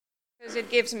It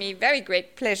gives me very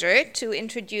great pleasure to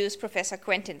introduce Professor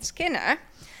Quentin Skinner.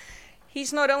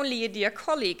 He's not only a dear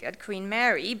colleague at Queen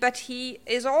Mary, but he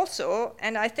is also,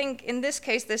 and I think in this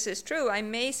case this is true, I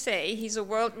may say he's a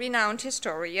world-renowned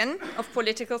historian of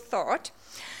political thought.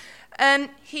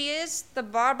 He is the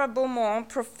Barbara Beaumont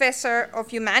Professor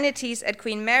of Humanities at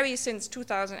Queen Mary since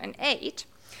 2008.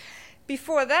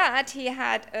 Before that, he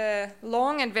had a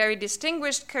long and very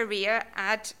distinguished career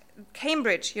at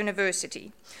Cambridge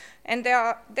University. And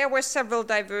there were several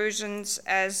diversions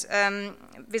as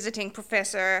visiting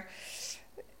professor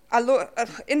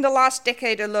in the last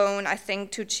decade alone, I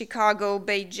think, to Chicago,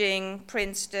 Beijing,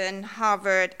 Princeton,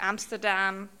 Harvard,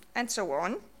 Amsterdam, and so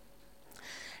on.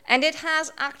 And it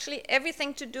has actually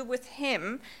everything to do with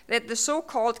him that the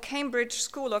so-called Cambridge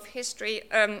School of History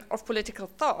of Political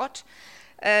Thought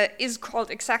is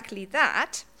called exactly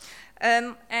that.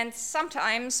 And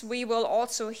sometimes we will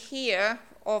also hear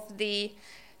of the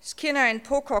Skinner and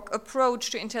Pocock approach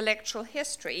to intellectual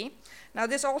history. Now,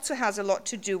 this also has a lot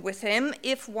to do with him,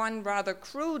 if one rather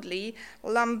crudely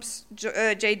lumps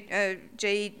J.G.A.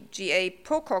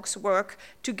 Pocock's work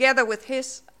together with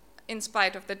his, in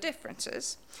spite of the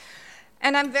differences.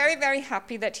 And I'm very, very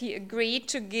happy that he agreed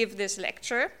to give this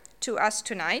lecture to us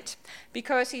tonight,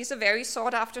 because he's a very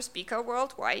sought-after speaker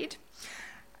worldwide.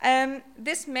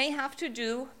 This may have to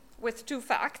do with two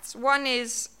facts. One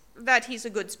is that he's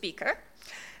a good speaker.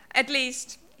 At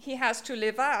least he has to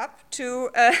live up to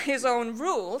his own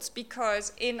rules,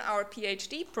 because in our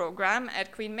PhD program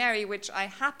at Queen Mary, which I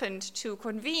happened to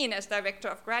convene as Director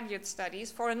of Graduate Studies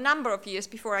for a number of years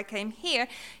before I came here,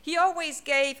 he always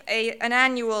gave an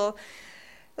annual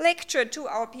lecture to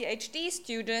our PhD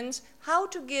students how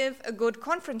to give a good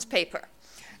conference paper.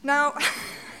 Now,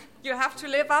 you have to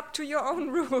live up to your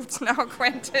own rules now,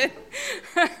 Quentin.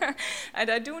 And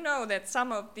I do know that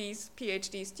some of these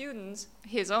PhD students,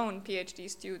 his own PhD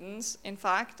students, in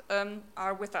fact,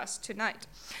 are with us tonight.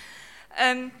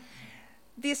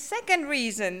 The second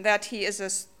reason that he is a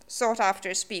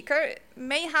sought-after speaker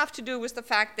may have to do with the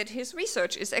fact that his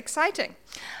research is exciting.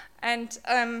 And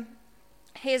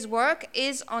his work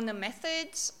is on the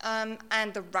methods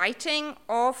and the writing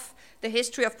of the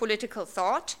history of political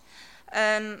thought,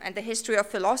 and the history of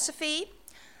philosophy,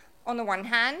 on the one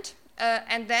hand,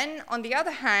 and then, on the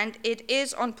other hand, it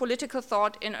is on political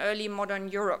thought in early modern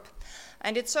Europe.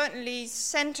 And it certainly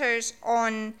centers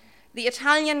on the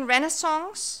Italian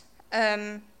Renaissance,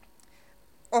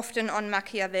 often on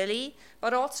Machiavelli,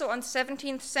 but also on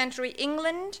 17th century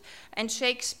England, and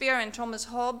Shakespeare and Thomas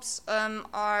Hobbes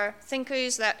are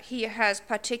thinkers that he has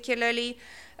particularly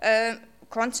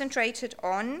concentrated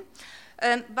on.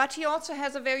 But he also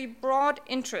has a very broad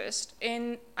interest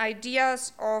in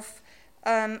ideas of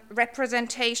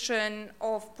representation,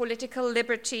 of political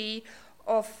liberty,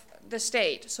 of the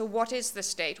state. So what is the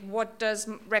state? What does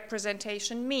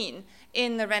representation mean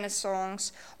in the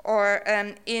Renaissance, or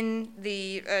in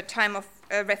the time of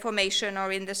Reformation,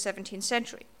 or in the 17th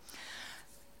century?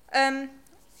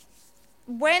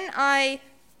 When I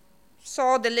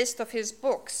saw the list of his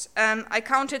books, I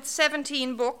counted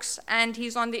 17 books, and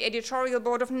he's on the editorial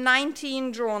board of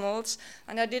 19 journals,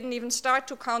 and I didn't even start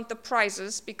to count the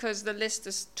prizes because the list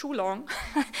is too long.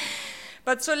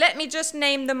 But so let me just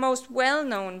name the most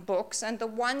well-known books and the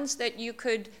ones that you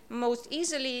could most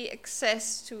easily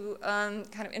access to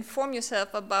kind of inform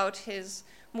yourself about his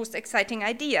most exciting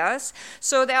ideas.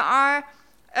 So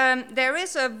there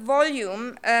is a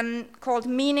volume called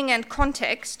Meaning and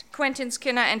Context, Quentin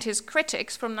Skinner and His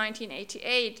Critics, from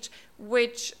 1988,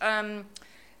 which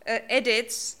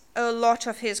edits a lot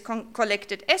of his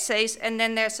collected essays. And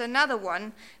then there's another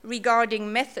one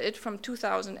regarding method from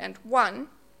 2001,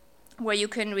 where you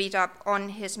can read up on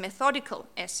his methodical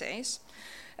essays.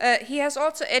 He has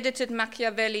also edited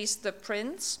Machiavelli's The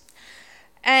Prince,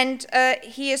 and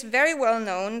he is very well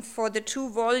known for the 2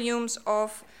 volumes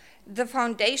of The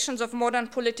Foundations of Modern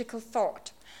Political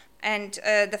Thought. And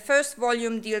the first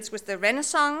volume deals with the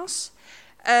Renaissance,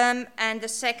 and the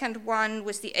second one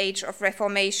with the Age of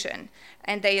Reformation,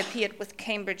 and they appeared with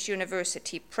Cambridge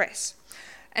University Press.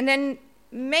 And then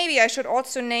maybe I should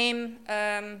also name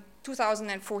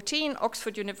 2014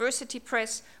 Oxford University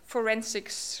Press,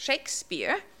 Forensics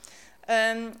Shakespeare,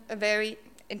 a very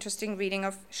interesting reading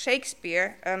of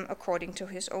Shakespeare according to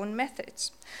his own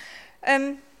methods.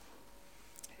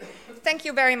 Thank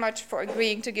you very much for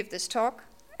agreeing to give this talk,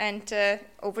 and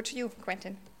over to you,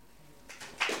 Quentin.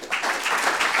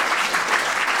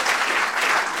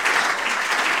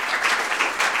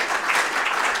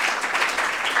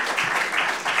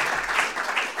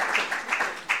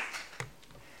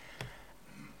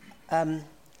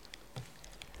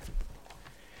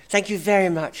 Thank you very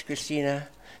much, Christina.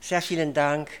 Sehr vielen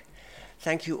Dank.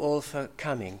 Thank you all for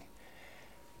coming.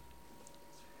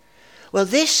 Well,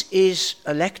 this is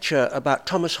a lecture about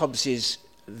Thomas Hobbes's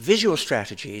visual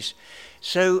strategies,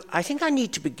 so I think I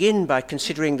need to begin by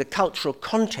considering the cultural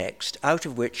context out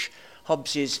of which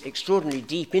Hobbes's extraordinarily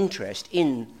deep interest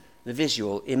in the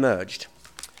visual emerged.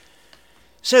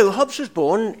 So Hobbes was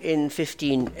born in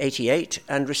 1588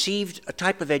 and received a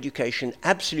type of education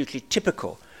absolutely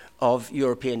typical of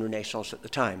European Renaissance at the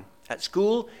time. At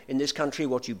school in this country,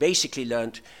 what you basically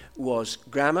learnt was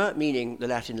grammar, meaning the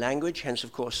Latin language, hence,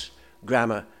 of course,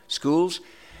 grammar schools,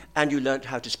 and you learnt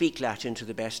how to speak Latin to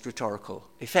the best rhetorical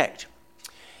effect.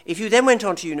 If you then went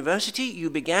on to university,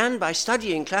 you began by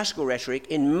studying classical rhetoric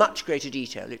in much greater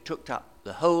detail. It took up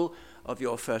the whole of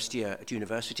your first year at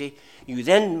university. You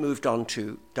then moved on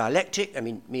to dialectic,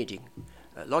 meaning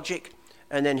logic,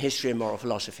 and then history and moral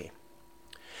philosophy.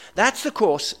 That's the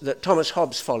course that Thomas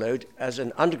Hobbes followed as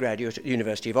an undergraduate at the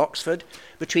University of Oxford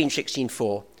between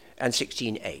 1604 and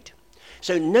 1608.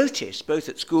 So notice, both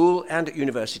at school and at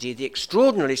university, the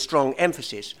extraordinarily strong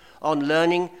emphasis on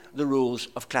learning the rules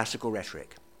of classical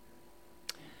rhetoric.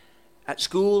 At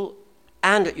school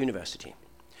and at university.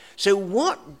 So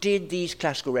what did these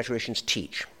classical rhetoricians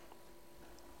teach?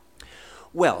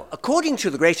 Well, according to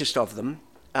the greatest of them,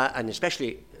 and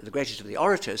especially the greatest of the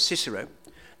orators, Cicero,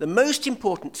 the most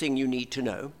important thing you need to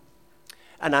know,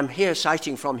 and I'm here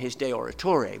citing from his De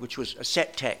Oratore, which was a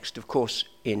set text, of course,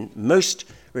 in most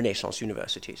Renaissance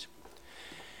universities.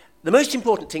 The most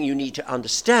important thing you need to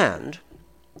understand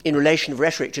in relation of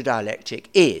rhetoric to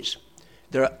dialectic is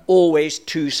there are always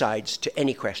two sides to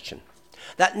any question.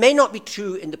 That may not be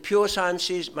true in the pure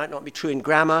sciences, might not be true in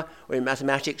grammar or in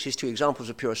mathematics, his two examples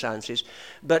of pure sciences,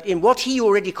 but in what he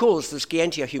already calls the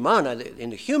scientia humana,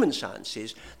 in the human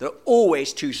sciences, there are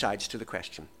always two sides to the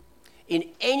question, in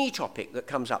any topic that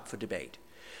comes up for debate.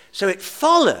 So it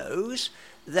follows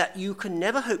that you can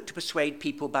never hope to persuade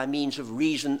people by means of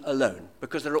reason alone,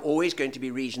 because there are always going to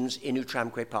be reasons in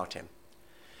utramque partem.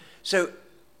 So,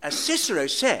 as Cicero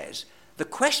says, the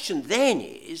question then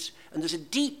is, and there's a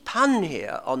deep pun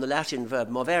here on the Latin verb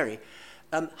movere,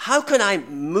 how can I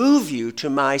move you to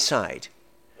my side?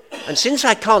 And since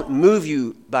I can't move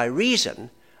you by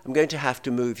reason, I'm going to have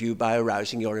to move you by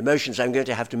arousing your emotions. I'm going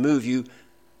to have to move you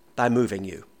by moving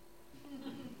you.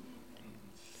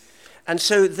 And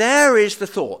so there is the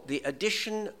thought, the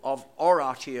addition of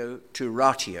oratio to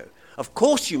ratio. Of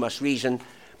course you must reason,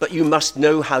 but you must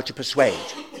know how to persuade.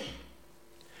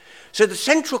 So the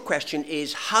central question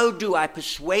is, how do I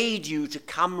persuade you to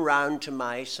come round to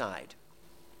my side?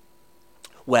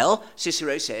 Well,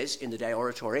 Cicero says in the De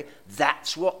Oratore,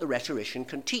 that's what the rhetorician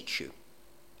can teach you.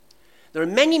 There are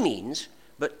many means,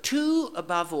 but two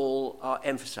above all are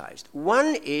emphasized.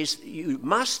 One is you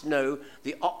must know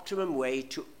the optimum way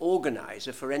to organize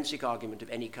a forensic argument of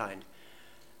any kind.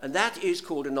 And that is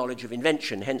called a knowledge of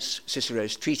invention, hence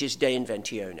Cicero's treatise De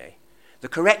Inventione. The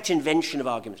correct invention of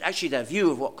arguments. Actually, their view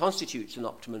of what constitutes an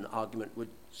optimum argument would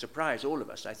surprise all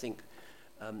of us, I think,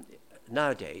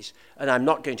 nowadays. And I'm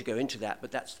not going to go into that,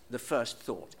 but that's the first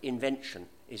thought. Invention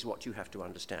is what you have to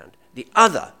understand. The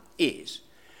other is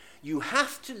you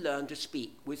have to learn to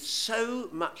speak with so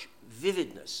much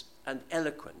vividness and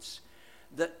eloquence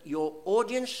that your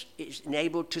audience is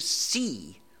enabled to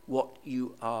see what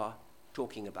you are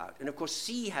talking about. And of course,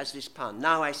 see has this pun,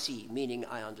 now I see, meaning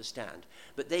I understand.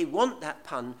 But they want that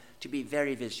pun to be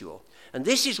very visual. And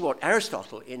this is what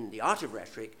Aristotle, in The Art of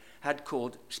Rhetoric, had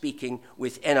called speaking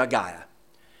with energeia.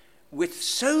 With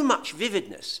so much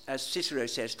vividness, as Cicero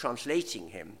says, translating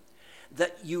him,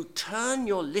 that you turn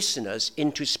your listeners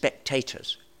into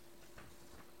spectators.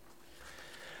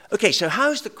 Okay, so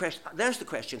there's the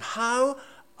question, how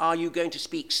are you going to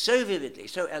speak so vividly,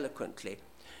 so eloquently,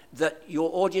 that your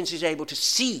audience is able to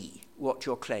see what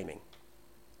you're claiming?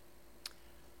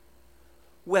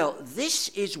 Well, this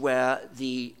is where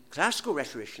the classical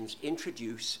rhetoricians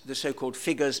introduce the so-called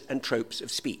figures and tropes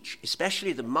of speech,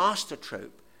 especially the master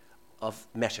trope of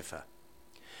metaphor.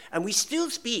 And we still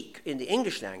speak in the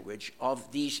English language of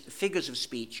these figures of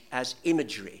speech as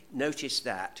imagery. Notice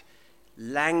that.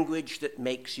 Language that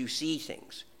makes you see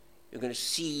things. You're going to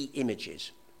see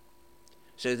images.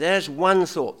 So there's one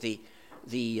thought, the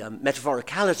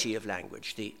metaphoricality of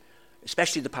language,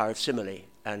 especially the power of simile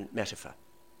and metaphor.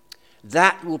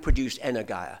 That will produce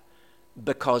energeia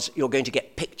because you're going to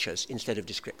get pictures instead of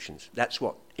descriptions. That's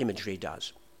what imagery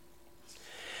does.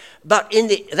 But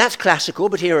that's classical,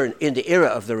 but here in the era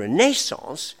of the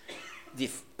Renaissance, the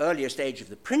earlier stage of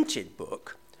the printed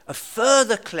book, a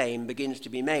further claim begins to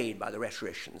be made by the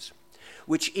rhetoricians,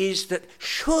 which is that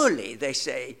surely, they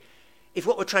say, if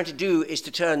what we're trying to do is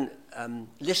to turn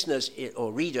listeners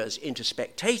or readers into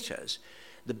spectators,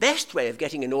 the best way of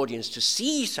getting an audience to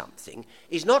see something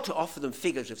is not to offer them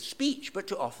figures of speech, but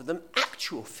to offer them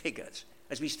actual figures,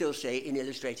 as we still say in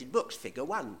illustrated books, figure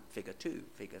 1, figure 2,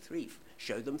 figure 3.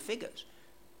 Show them figures,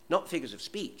 not figures of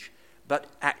speech, but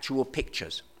actual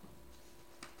pictures.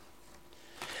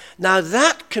 Now,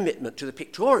 that commitment to the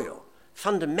pictorial,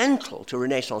 fundamental to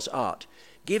Renaissance art,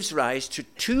 gives rise to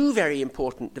two very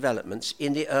important developments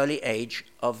in the early age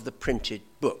of the printed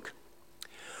book.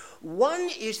 One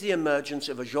is the emergence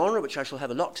of a genre, which I shall have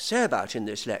a lot to say about in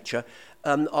this lecture,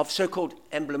 of so-called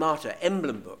emblemata,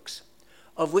 emblem books,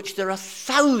 of which there are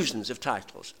thousands of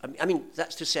titles. I mean,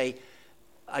 that's to say,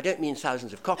 I don't mean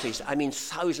thousands of copies, I mean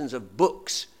thousands of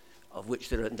books, of which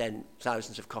there are then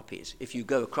thousands of copies. If you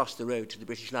go across the road to the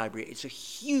British Library, it's a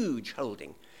huge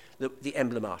holding, the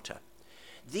emblemata.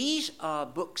 These are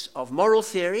books of moral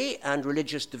theory and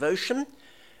religious devotion,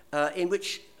 in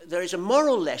which there is a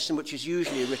moral lesson which is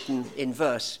usually written in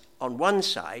verse on one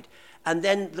side, and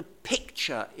then the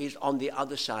picture is on the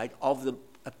other side of the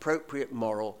appropriate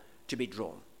moral to be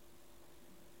drawn.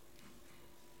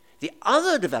 The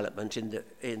other development in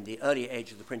the early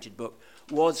age of the printed book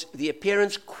was the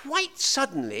appearance quite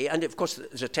suddenly, and of course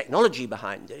there's a technology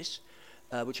behind this,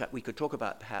 which we could talk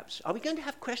about perhaps. Are we going to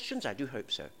have questions? I do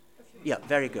hope so. Yeah,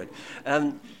 very good.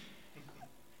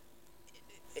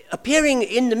 Appearing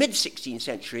in the mid-16th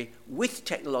century with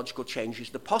technological changes,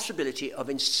 the possibility of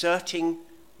inserting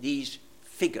these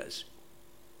figures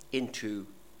into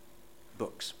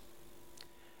books.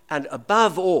 And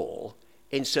above all,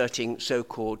 inserting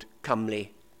so-called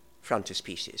comely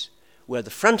frontispieces, where the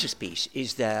frontispiece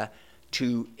is there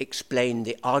to explain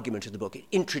the argument of the book. It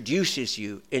introduces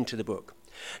you into the book.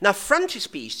 Now,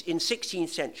 frontispiece in 16th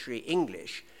century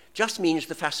English just means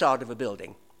the facade of a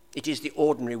building. It is the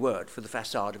ordinary word for the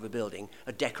facade of a building,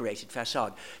 a decorated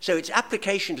facade. So its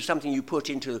application to something you put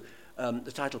into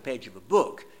the title page of a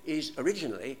book is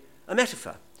originally a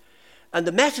metaphor. And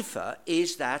the metaphor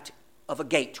is that of a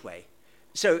gateway.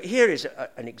 So here is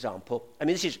an example. I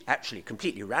mean, this is actually a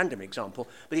completely random example,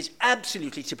 but it's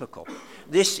absolutely typical.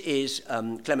 This is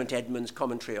Clement Edmonds'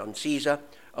 commentary on Caesar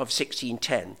of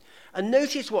 1610. And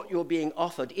notice what you're being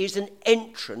offered is an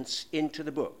entrance into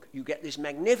the book. You get this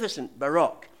magnificent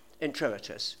Baroque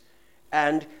introitus,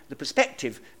 and the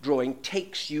perspective drawing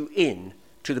takes you in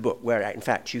to the book, where in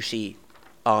fact you see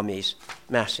armies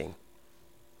massing.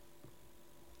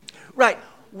 Right,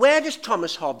 where does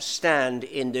Thomas Hobbes stand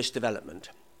in this development?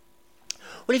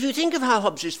 Well, if you think of how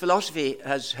Hobbes's philosophy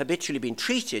has habitually been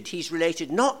treated, he's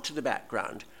related not to the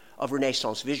background of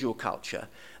Renaissance visual culture,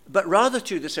 but rather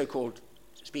to the so-called,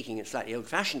 speaking in slightly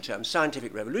old-fashioned terms,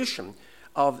 scientific revolution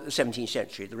of the 17th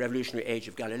century, the revolutionary age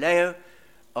of Galileo,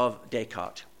 of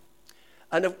Descartes.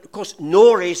 And of course,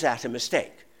 nor is that a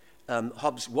mistake.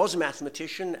 Hobbes was a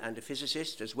mathematician and a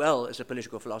physicist as well as a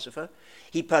political philosopher.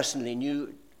 He personally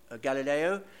knew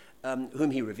Galileo,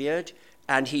 whom he revered,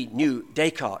 and he knew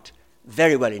Descartes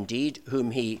very well indeed,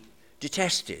 whom he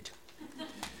detested.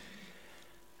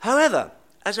 However,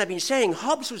 as I've been saying,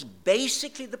 Hobbes was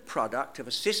basically the product of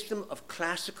a system of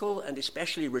classical and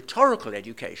especially rhetorical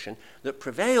education that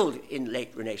prevailed in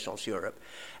late Renaissance Europe.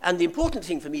 And the important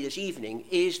thing for me this evening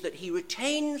is that he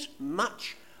retains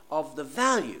much of the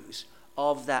values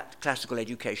of that classical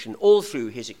education all through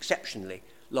his exceptionally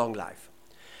long life.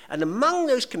 And among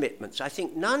those commitments, I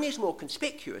think none is more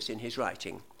conspicuous in his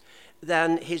writing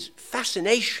than his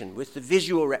fascination with the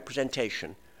visual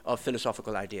representation of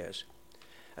philosophical ideas.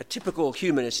 A typical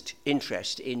humanist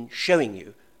interest in showing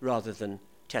you rather than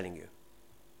telling you.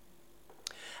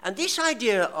 And this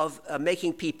idea of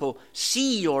making people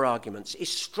see your arguments is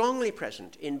strongly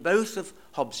present in both of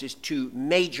Hobbes's two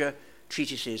major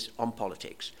treatises on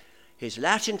politics. His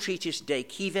Latin treatise De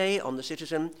Cive on the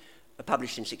Citizen,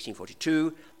 published in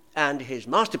 1642, and his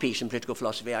masterpiece in political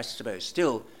philosophy, I suppose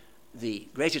still the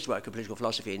greatest work of political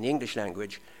philosophy in the English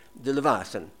language, the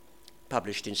Leviathan,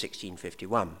 published in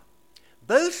 1651.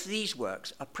 Both these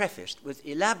works are prefaced with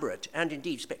elaborate and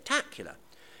indeed spectacular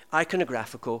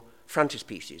iconographical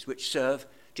frontispieces which serve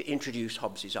to introduce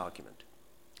Hobbes's argument.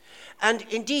 And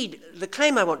indeed, the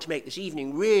claim I want to make this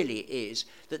evening really is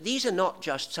that these are not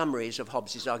just summaries of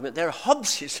Hobbes's argument, they're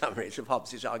Hobbes's summaries of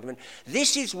Hobbes's argument.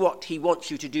 This is what he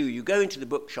wants you to do. You go into the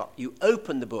bookshop, you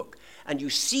open the book, and you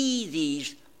see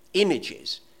these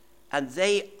images, and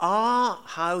they are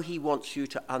how he wants you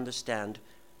to understand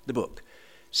the book.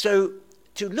 So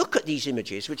to look at these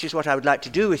images, which is what I would like to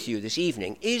do with you this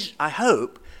evening, is, I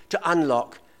hope, to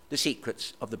unlock the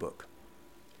secrets of the book.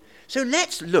 So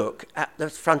let's look at the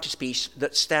frontispiece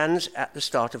that stands at the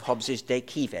start of Hobbes's De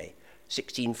Cive,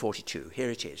 1642. Here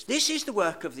it is. This is the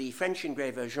work of the French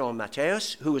engraver Jean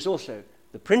Matthias, who was also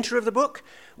the printer of the book,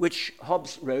 which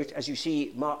Hobbes wrote, as you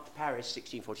see, marked Paris,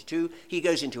 1642. He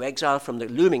goes into exile from the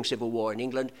looming civil war in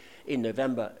England in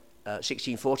November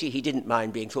 1640. He didn't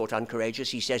mind being thought uncourageous.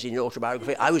 He says in his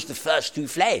autobiography, I was the first who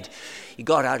fled. He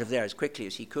got out of there as quickly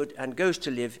as he could and goes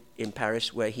to live in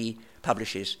Paris, where he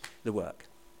publishes the work.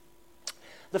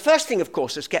 The first thing, of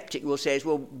course, a skeptic will say is,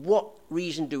 well, what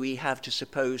reason do we have to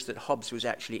suppose that Hobbes was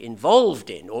actually involved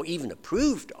in or even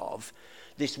approved of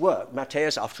this work?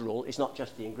 Matthias, after all, is not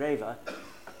just the engraver,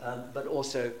 but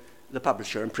also the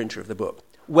publisher and printer of the book.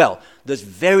 Well, there's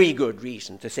very good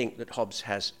reason to think that Hobbes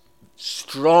has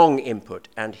strong input,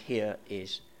 and here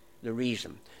is the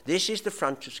reason. This is the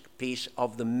frontispiece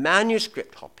of the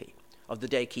manuscript copy of the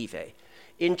De Cive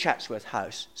in Chatsworth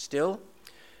House still,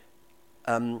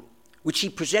 which he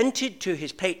presented to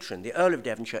his patron, the Earl of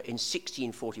Devonshire, in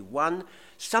 1641,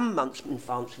 some months in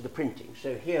advance of the printing.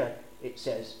 So here it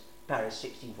says Paris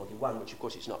 1641, which of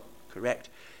course is not correct.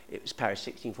 It was Paris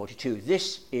 1642.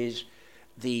 This is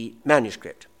the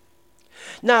manuscript.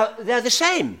 Now, they're the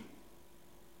same.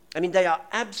 I mean, they are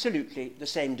absolutely the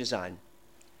same design.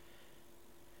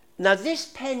 Now, this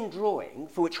pen drawing,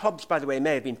 for which Hobbes, by the way,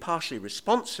 may have been partially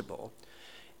responsible,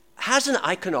 has an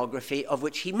iconography of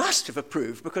which he must have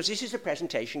approved, because this is a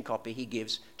presentation copy he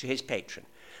gives to his patron.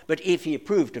 But if he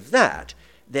approved of that,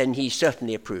 then he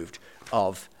certainly approved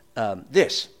of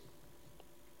this.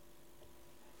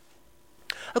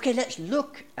 Okay, let's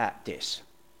look at this.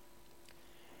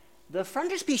 The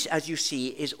frontispiece, as you see,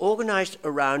 is organized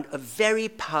around a very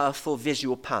powerful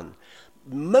visual pun.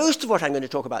 Most of what I'm going to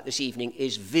talk about this evening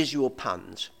is visual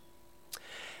puns.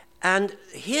 And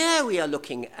here we are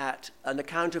looking at an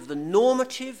account of the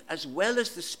normative as well as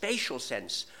the spatial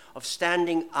sense of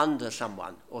standing under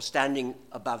someone or standing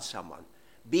above someone,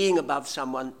 being above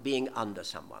someone, being under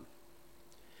someone.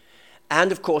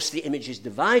 And, of course, the image is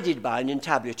divided by an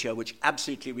entablature which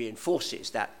absolutely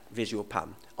reinforces that visual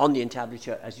pun. On the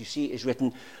entablature, as you see, is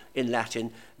written in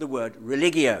Latin the word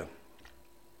religio.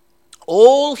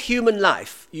 All human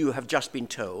life, you have just been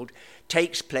told,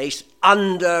 takes place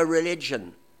under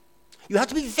religion. You have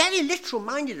to be very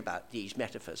literal-minded about these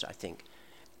metaphors, I think.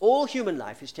 All human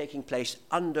life is taking place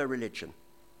under religion.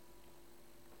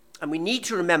 And we need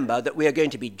to remember that we are going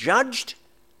to be judged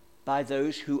by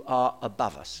those who are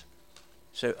above us.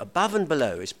 So above and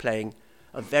below is playing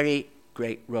a very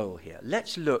great role here.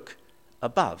 Let's look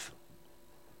above.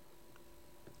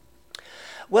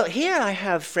 Well, here I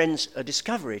have, friends, a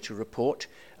discovery to report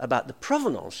about the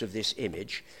provenance of this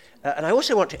image. And I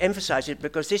also want to emphasize it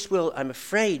because this will, I'm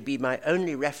afraid, be my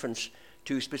only reference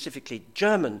to specifically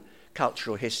German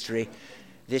cultural history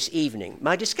this evening.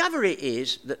 My discovery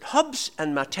is that Hobbes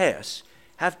and Matthias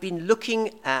have been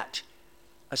looking at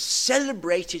a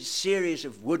celebrated series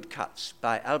of woodcuts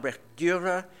by Albrecht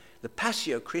Dürer, the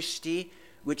Passio Christi,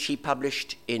 which he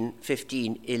published in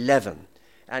 1511.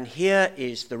 And here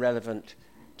is the relevant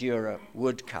Dürer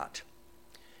woodcut.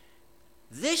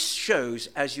 This shows,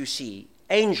 as you see,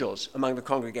 angels among the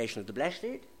congregation of the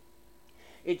Blessed.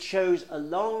 It shows a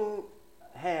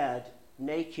long-haired,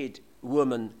 naked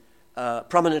woman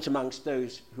prominent amongst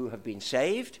those who have been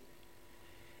saved.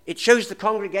 It shows the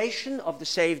congregation of the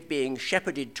saved being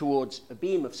shepherded towards a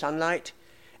beam of sunlight,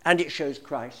 and it shows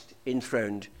Christ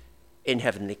enthroned in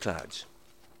heavenly clouds.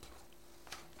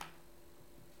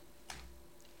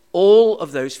 All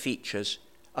of those features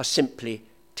are simply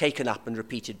taken up and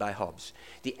repeated by Hobbes.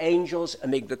 The angels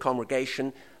amid the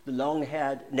congregation, the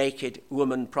long-haired, naked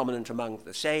woman prominent among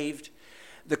the saved,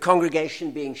 the congregation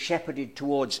being shepherded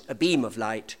towards a beam of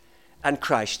light, and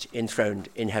Christ enthroned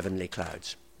in heavenly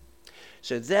clouds.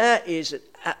 So there is,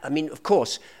 of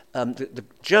course, the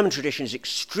German tradition is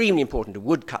extremely important, a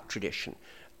woodcut tradition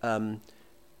in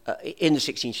the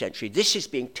 16th century. This is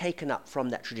being taken up from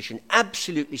that tradition,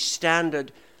 absolutely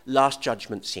standard Last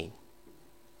Judgment scene.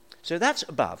 So that's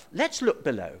above. Let's look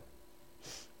below.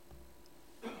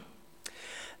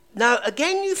 Now,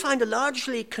 again, you find a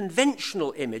largely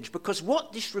conventional image because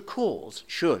what this recalls,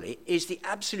 surely, is the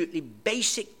absolutely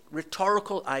basic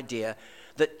rhetorical idea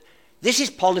that this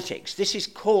is politics. This is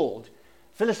called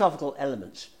philosophical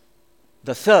elements.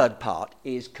 The third part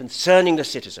is concerning the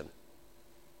citizen.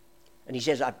 And he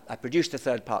says, I produced the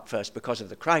third part first because of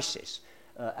the crisis.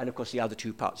 And, of course, the other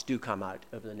two parts do come out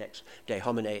over the next De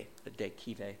Homine, De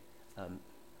Cive,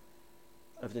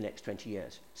 over the next 20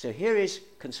 years. So here is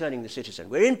concerning the citizen.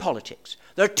 We're in politics.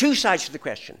 There are two sides to the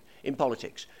question in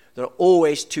politics. There are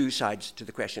always two sides to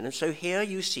the question. And so here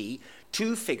you see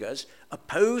two figures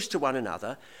opposed to one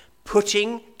another,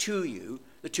 putting to you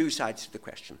the two sides of the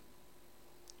question.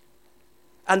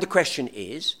 And the question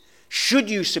is, should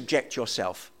you subject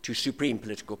yourself to supreme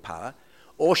political power,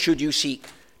 or should you seek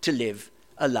to live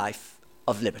a life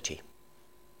of liberty?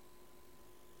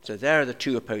 So there are the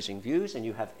two opposing views, and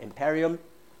you have imperium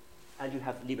and you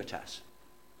have libertas.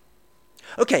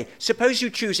 Okay, suppose you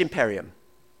choose imperium,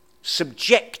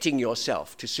 subjecting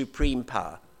yourself to supreme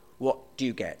power. What do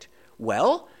you get?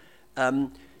 Well,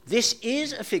 this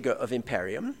is a figure of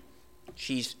imperium.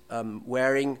 She's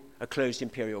wearing a closed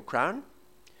imperial crown.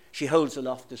 She holds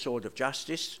aloft the sword of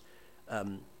justice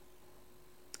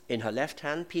in her left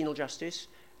hand, penal justice,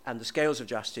 and the scales of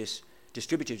justice,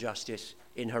 distributive justice,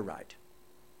 in her right.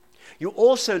 You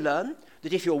also learn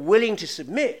that if you're willing to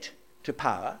submit to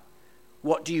power,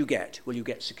 what do you get? Well, you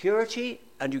get security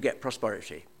and you get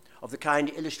prosperity, of the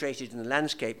kind illustrated in the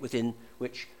landscape within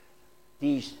which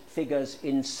these figures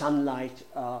in sunlight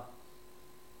are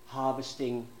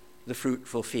harvesting the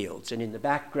fruitful fields. And in the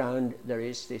background, there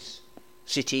is this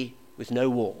city with no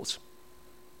walls,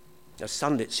 a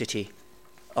sunlit city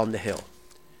on the hill.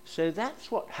 So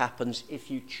that's what happens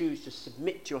if you choose to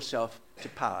submit yourself to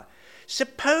power.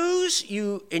 Suppose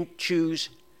you choose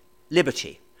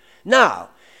liberty. Now,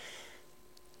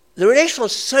 the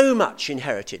Renaissance so much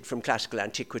inherited from classical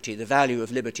antiquity the value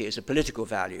of liberty as a political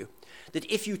value, that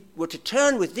if you were to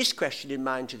turn with this question in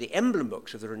mind to the emblem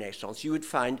books of the Renaissance, you would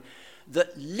find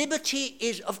that liberty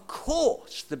is, of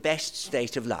course, the best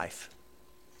state of life.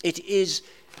 It is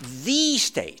the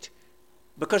state,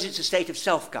 because it's a state of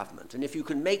self-government. And if you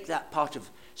can make that part of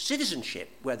citizenship,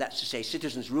 where that's to say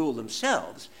citizens rule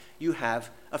themselves, you have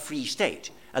a free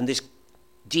state. And this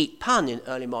deep pun in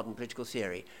early modern political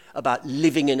theory about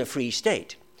living in a free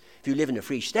state. If you live in a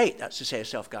free state, that's to say a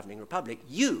self-governing republic,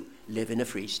 you live in a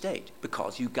free state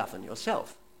because you govern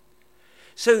yourself.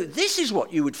 So this is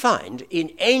what you would find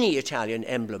in any Italian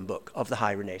emblem book of the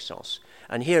High Renaissance.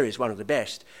 And here is one of the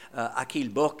best, Achille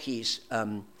Bocchi's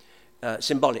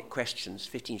Symbolic Questions,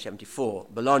 1574,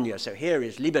 Bologna. So here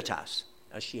is Libertas,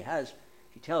 as she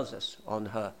tells us on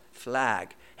her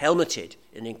flag, helmeted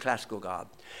and in classical garb,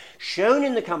 shown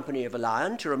in the company of a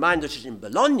lion to remind us that in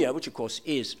Bologna, which of course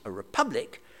is a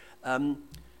republic,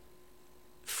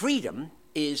 freedom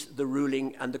is the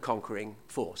ruling and the conquering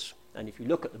force. And if you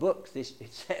look at the book, it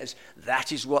says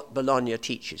that is what Bologna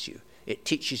teaches you. It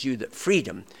teaches you that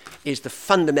freedom is the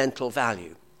fundamental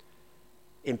value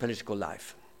in political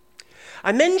life.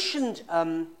 I mentioned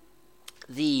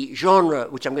the genre,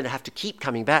 which I'm going to have to keep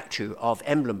coming back to, of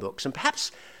emblem books, and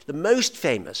perhaps the most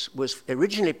famous was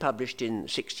originally published in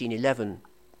 1611.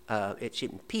 It's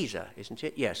in Pisa, isn't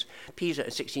it? Yes, Pisa in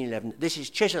 1611. This is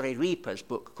Cesare Ripa's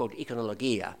book called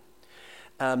Iconologia.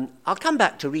 I'll come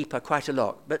back to Ripa quite a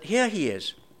lot, but here he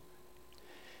is.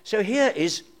 So here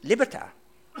is Libertà.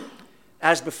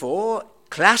 As before,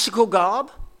 classical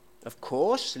garb, of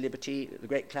course, liberty, the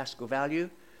great classical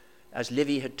value, as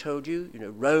Livy had told you,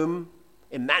 Rome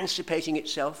emancipating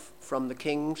itself from the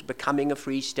kings, becoming a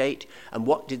free state, and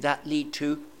what did that lead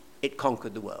to? It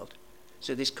conquered the world.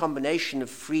 So this combination of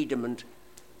freedom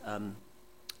and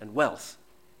wealth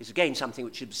is again something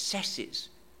which obsesses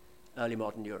early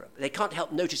modern Europe. They can't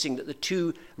help noticing that the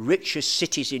two richest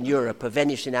cities in Europe are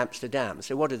Venice and Amsterdam.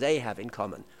 So what do they have in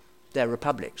common? They're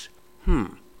republics.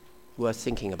 Worth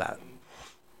thinking about.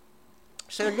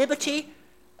 So liberty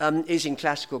is in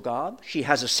classical garb. She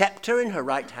has a scepter in her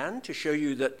right hand to show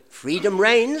you that freedom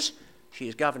reigns. She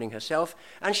is governing herself.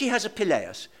 And she has a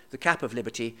pileus, the cap of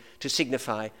liberty, to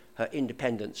signify her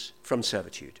independence from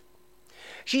servitude.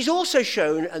 She's also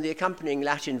shown, and the accompanying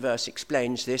Latin verse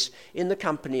explains this, in the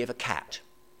company of a cat,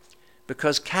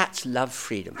 because cats love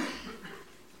freedom.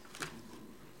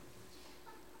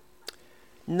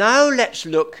 Now let's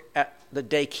look at the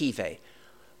De Cive.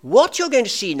 What you're going to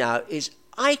see now is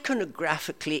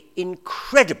iconographically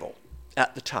incredible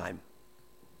at the time.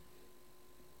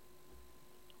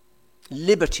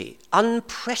 Liberty,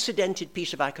 unprecedented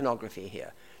piece of iconography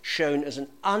here, shown as an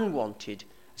unwanted,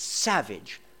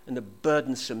 savage, and a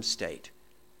burdensome state.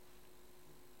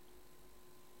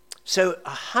 So a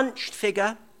hunched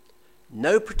figure,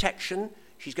 no protection.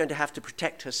 She's going to have to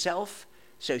protect herself,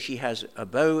 so she has a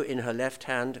bow in her left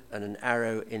hand and an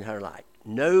arrow in her right.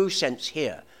 No sense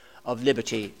here of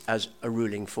liberty as a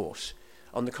ruling force.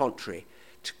 On the contrary,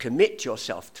 to commit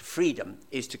yourself to freedom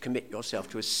is to commit yourself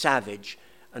to a savage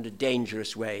and a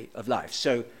dangerous way of life.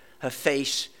 So her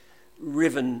face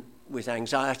riven with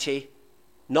anxiety,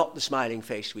 not the smiling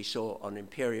face we saw on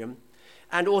Imperium,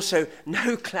 and also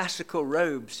no classical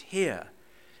robes here.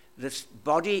 The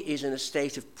body is in a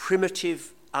state of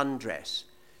primitive undress.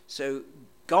 So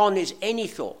gone is any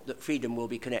thought that freedom will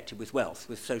be connected with wealth,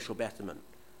 with social betterment,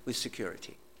 with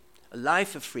security. A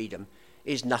life of freedom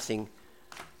is nothing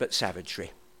but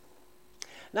savagery.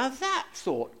 Now that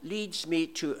thought leads me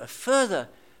to a further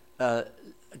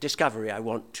discovery I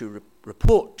want to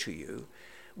report to you,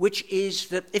 which is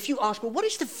that if you ask, well, what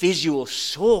is the visual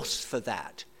source for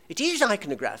that? It is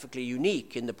iconographically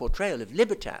unique in the portrayal of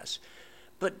Libertas,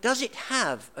 but does it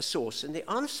have a source? And the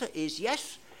answer is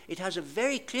yes, it has a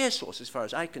very clear source as far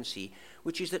as I can see,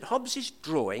 which is that Hobbes is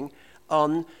drawing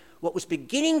on what was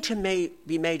beginning to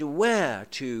be made aware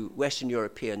to Western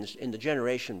Europeans in the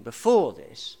generation before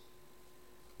this,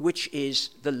 which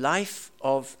is the life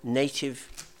of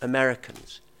Native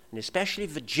Americans. And especially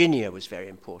Virginia was very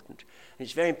important. And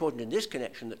it's very important in this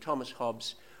connection that Thomas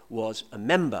Hobbes was a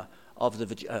member of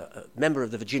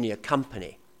the Virginia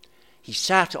Company. He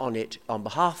sat on it on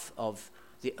behalf of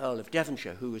the Earl of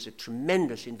Devonshire, who was a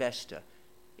tremendous investor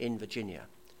in Virginia.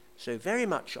 So very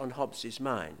much on Hobbes's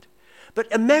mind.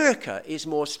 But America is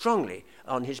more strongly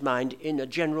on his mind in a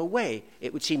general way,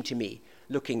 it would seem to me,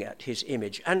 looking at his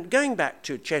image. And going back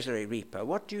to Cesare Ripa,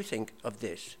 what do you think of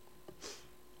this?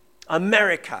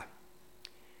 America.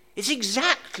 It's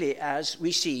exactly as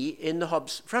we see in the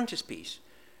Hobbes frontispiece,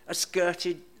 a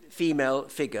skirted female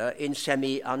figure in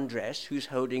semi-undress who's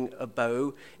holding a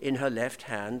bow in her left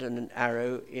hand and an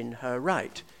arrow in her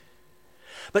right.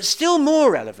 But still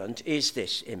more relevant is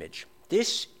this image.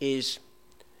 This is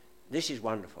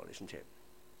wonderful, isn't it?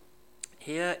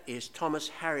 Here is Thomas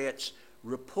Harriot's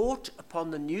Report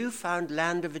upon the Newfound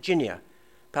Land of Virginia,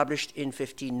 published in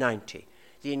 1590.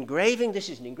 The engraving, this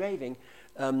is an engraving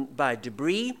by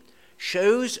Debris,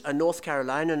 shows a North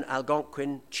Carolinian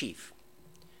Algonquin chief.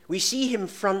 We see him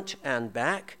front and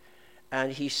back,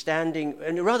 and he's standing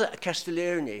in a rather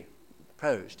Castiglione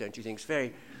pose, don't you think? It's a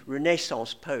very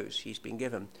Renaissance pose he's been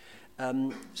given,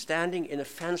 standing in a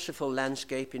fanciful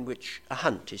landscape in which a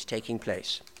hunt is taking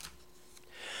place.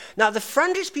 Now, the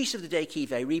frontispiece of the De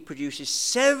Quive reproduces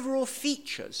several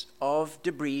features of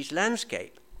Debris'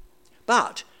 landscape,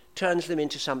 but turns them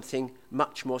into something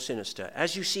much more sinister.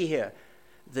 As you see here,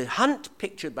 the hunt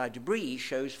pictured by Debris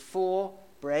shows 4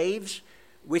 braves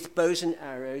with bows and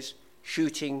arrows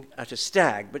shooting at a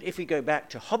stag. But if we go back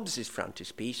to Hobbes's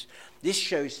frontispiece, this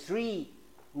shows 3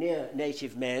 near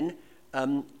native men,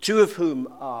 2 of whom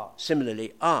are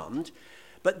similarly armed,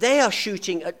 but they are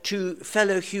shooting at 2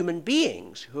 fellow human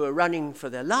beings who are running for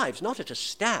their lives, not at a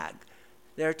stag.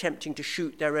 They're attempting to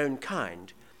shoot their own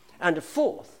kind. And a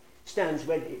 4th stands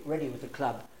ready with a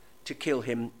club to kill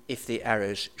him if the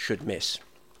arrows should miss.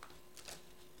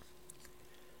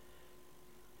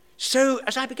 So,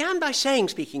 as I began by saying,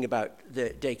 speaking about the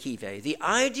De Quive, the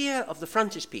idea of the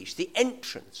frontispiece, the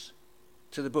entrance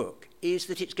to the book, is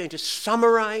that it's going to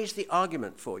summarize the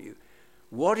argument for you.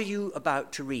 What are you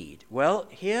about to read? Well,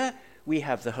 here we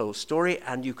have the whole story,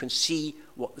 and you can see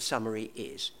what the summary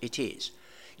is. It is,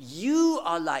 you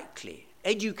are likely,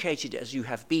 educated as you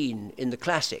have been in the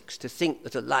classics, to think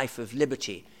that a life of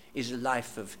liberty is a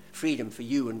life of freedom for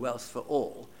you and wealth for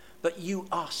all, but you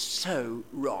are so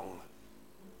wrong.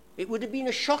 It would have been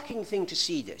a shocking thing to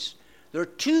see this. There are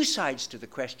 2 sides to the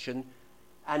question,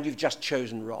 and you've just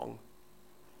chosen wrong.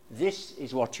 This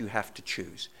is what you have to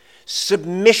choose.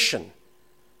 Submission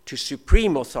to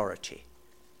supreme authority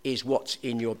is what's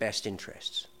in your best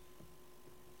interests.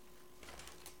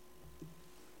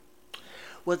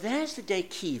 Well, there's the De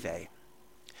Quive.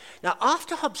 Now,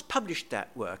 after Hobbes published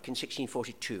that work in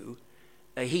 1642,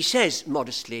 he says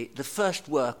modestly, the first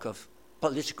work of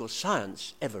political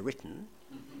science ever written,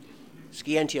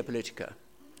 Scientia Politica.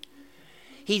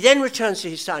 He then returns to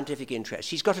his scientific interests.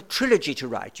 He's got a trilogy to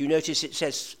write. You notice it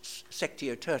says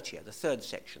Sectio Tertia, the 3rd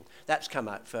section. That's come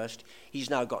out first. He's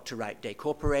now got to write De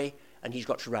Corpore, and he's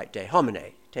got to write De Homine.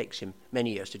 It takes him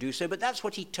many years to do so, but that's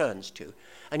what he turns to.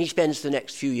 And he spends the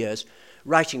next few years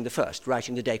writing the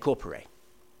De Corpore.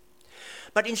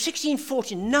 But in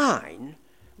 1649,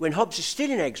 when Hobbes is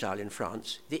still in exile in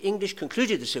France, the English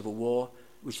concluded the Civil War,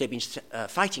 which they've been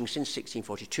fighting since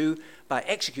 1642, by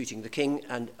executing the king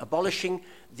and abolishing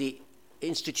the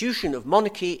institution of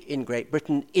monarchy in Great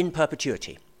Britain in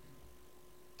perpetuity.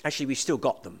 Actually, we've still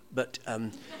got them, but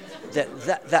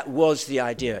that was the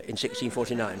idea in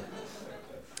 1649.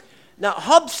 Now,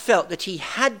 Hobbes felt that he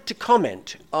had to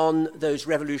comment on those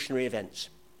revolutionary events.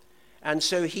 And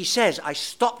so he says, I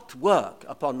stopped work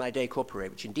upon my De Corpore,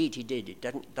 which indeed he did.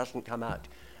 It doesn't come out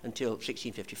until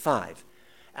 1655.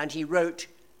 And he wrote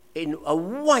in a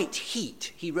white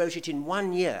heat, he wrote it in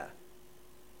 1 year,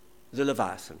 the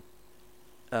Leviathan,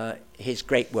 his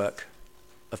great work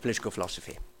of political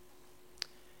philosophy.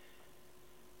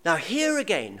 Now here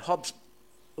again, Hobbes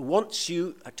wants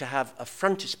you to have a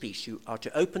frontispiece. You are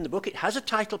to open the book. It has a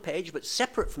title page, but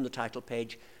separate from the title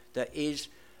page, there is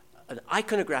an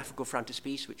iconographical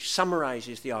frontispiece which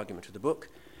summarizes the argument of the book,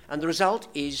 and the result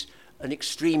is an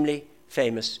extremely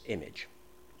famous image.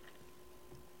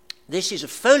 This is a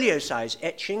folio-size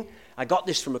etching. I got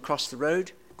this from across the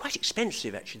road. Quite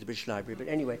expensive, actually, the British Library, but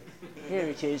anyway, here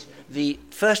it is, the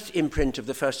first imprint of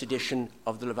the first edition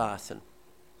of the Leviathan.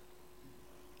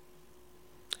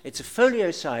 It's a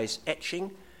folio-size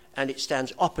etching, and it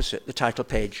stands opposite the title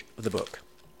page of the book.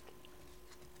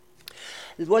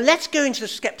 Well, let's go into the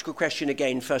skeptical question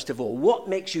again, first of all. What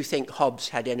makes you think Hobbes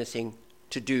had anything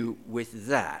to do with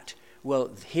that?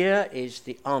 Well, here is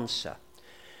the answer.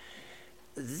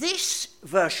 This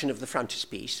version of the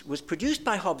frontispiece was produced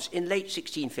by Hobbes in late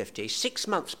 1650, 6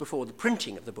 months before the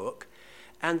printing of the book,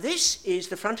 and this is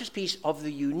the frontispiece of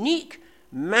the unique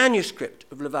manuscript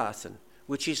of Leviathan,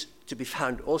 which is to be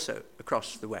found also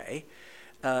across the way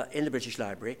in the British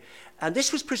Library. And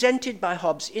this was presented by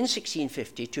Hobbes in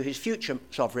 1650 to his future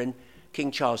sovereign,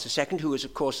 King Charles II, who was,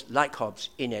 of course, like Hobbes,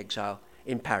 in exile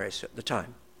in Paris at the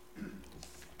time.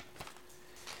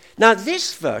 Now,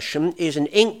 this version is an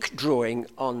ink drawing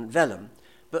on vellum,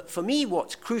 but for me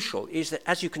what's crucial is that,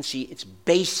 as you can see, it's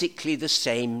basically the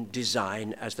same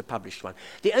design as the published one.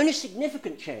 The only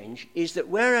significant change is that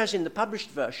whereas in the published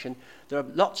version there are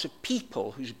lots of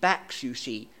people whose backs you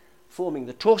see forming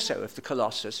the torso of the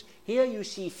Colossus, here you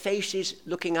see faces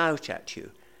looking out at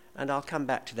you, and I'll come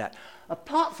back to that.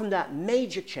 Apart from that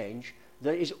major change,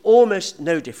 there is almost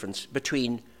no difference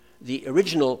between the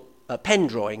original pen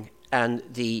drawing and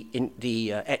the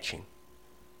etching.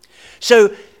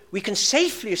 So we can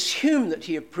safely assume that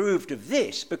he approved of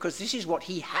this because this is what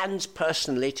he hands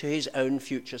personally to his own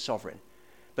future sovereign.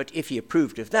 But if he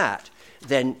approved of that,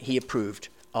 then he approved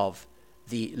of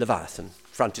the Leviathan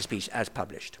frontispiece as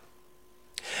published.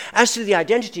 As to the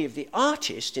identity of the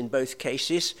artist in both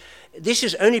cases, this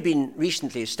has only been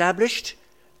recently established,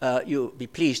 you'll be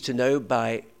pleased to know,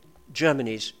 by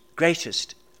Germany's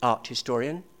greatest art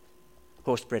historian,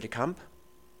 Horst Bredekamp,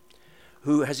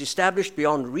 who has established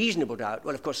beyond reasonable doubt,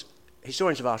 well, of course,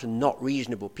 historians of art are not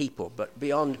reasonable people, but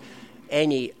beyond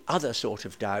any other sort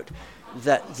of doubt,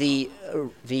 that the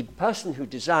person who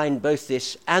designed both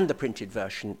this and the printed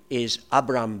version is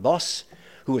Abraham Bosse,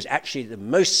 who was actually the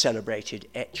most celebrated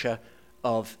etcher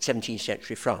of 17th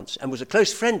century France and was a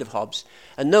close friend of Hobbes.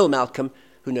 And Noel Malcolm,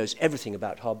 who knows everything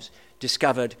about Hobbes,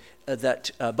 discovered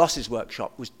that Bosse's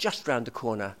workshop was just round the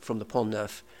corner from the Pont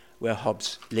Neuf, where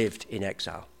Hobbes lived in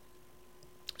exile.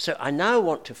 So I now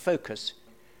want to focus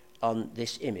on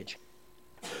this image.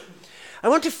 I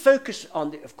want to focus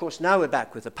on, of course, now we're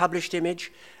back with the published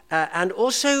image, and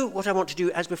also what I want to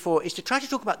do, as before, is to try to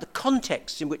talk about the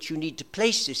context in which you need to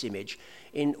place this image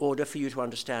in order for you to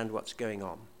understand what's going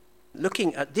on.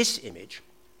 Looking at this image,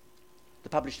 the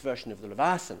published version of the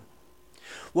Leviathan,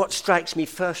 what strikes me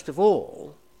first of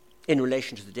all, in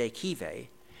relation to the De Cive,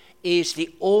 is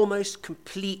the almost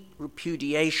complete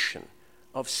repudiation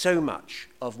of so much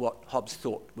of what Hobbes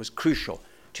thought was crucial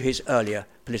to his earlier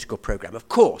political program. Of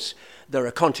course, there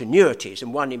are continuities,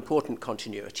 and one important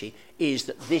continuity is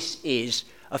that this is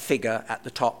a figure at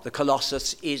the top. The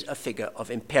Colossus is a figure of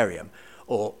Imperium,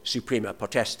 or Suprema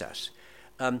Potestas.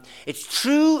 It's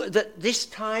true that this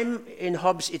time in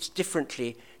Hobbes it's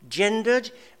differently gendered.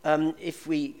 If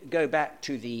we go back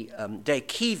to the De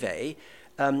Cive,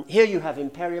 here you have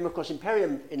Imperium. Of course,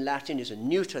 Imperium in Latin is a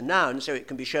neuter noun, so it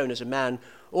can be shown as a man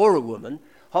or a woman.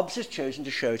 Hobbes has chosen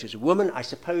to show it as a woman, I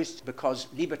suppose because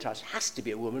libertas has to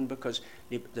be a woman, because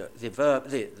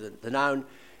the noun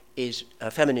is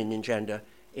feminine in gender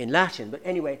in Latin. But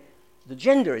anyway, the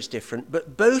gender is different,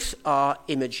 but both are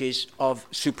images of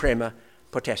Suprema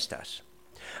Potestas.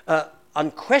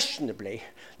 Unquestionably,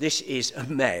 this is a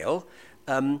male,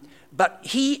 but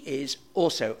he is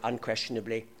also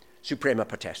unquestionably Suprema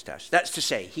Potestas. That's to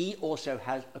say, he also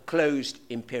has a closed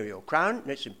imperial crown,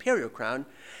 it's imperial crown,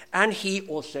 and he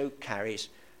also carries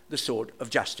the sword of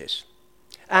justice.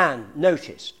 And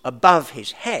notice, above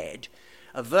his head,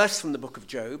 a verse from the book of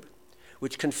Job,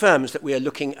 which confirms that we are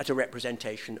looking at a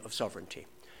representation of sovereignty.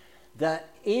 There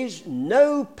is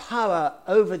no power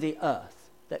over the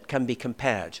earth that can be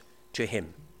compared to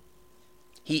him.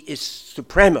 He is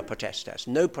Suprema Potestas.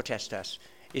 No Potestas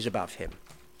is above him.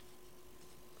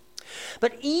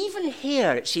 But even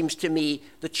here, it seems to me,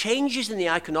 the changes in the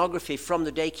iconography from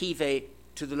the De Cive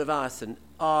to the Leviathan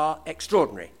are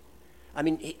extraordinary. I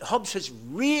mean, Hobbes has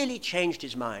really changed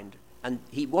his mind, and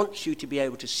he wants you to be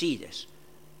able to see this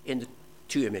in the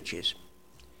two images.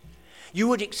 You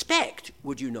would expect,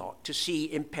 would you not, to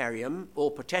see Imperium or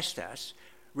Potestas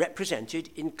represented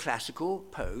in classical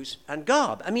pose and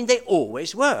garb. I mean, they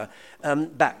always were.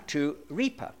 Back to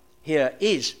Ripa. Here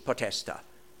is Potesta,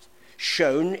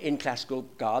 shown in classical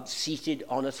garb, seated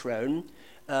on a throne,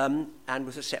 and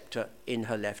with a scepter in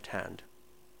her left hand.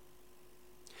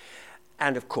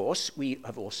 And of course, we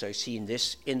have also seen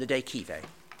this in the De Cive.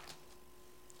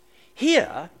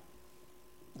 Here,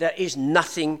 there is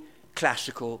nothing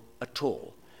classical at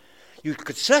all. You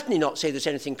could certainly not say there's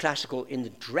anything classical in the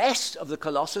dress of the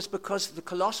Colossus, because the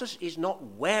Colossus is not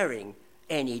wearing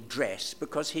any dress,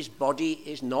 because his body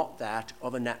is not that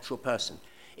of a natural person.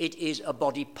 It is a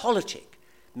body politic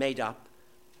made up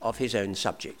of his own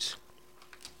subjects.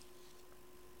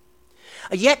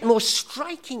 A yet more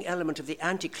striking element of the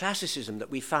anti-classicism that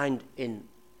we find in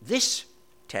this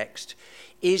text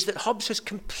is that Hobbes has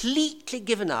completely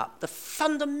given up the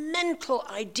fundamental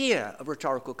idea of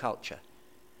rhetorical culture,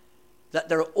 that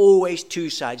there are always two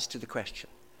sides to the question.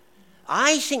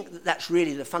 I think that that's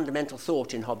really the fundamental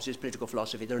thought in Hobbes' political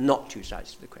philosophy. There are not two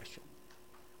sides to the question.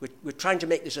 We're trying to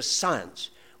make this a science.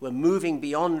 We're moving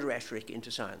beyond rhetoric into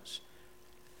science.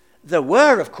 There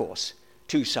were, of course,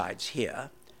 two sides here,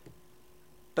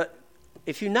 but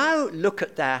if you now look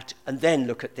at that and then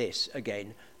look at this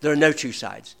again, there are no two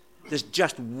sides. There's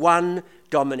just one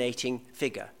dominating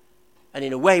figure. And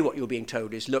in a way, what you're being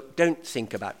told is, look, don't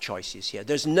think about choices here.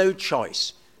 There's no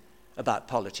choice about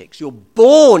politics. You're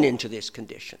born into this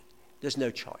condition. There's no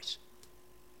choice.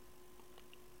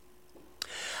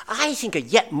 I think a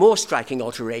yet more striking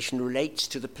alteration relates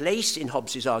to the place in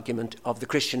Hobbes' argument of the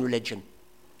Christian religion,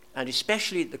 and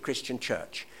especially the Christian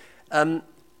church.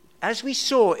 As we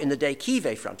saw in the De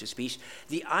Cive frontispiece,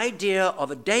 the idea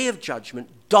of a day of judgment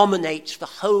dominates the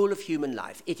whole of human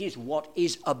life. It is what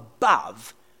is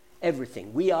above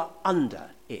everything. We are under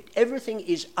it. Everything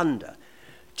is under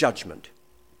judgment.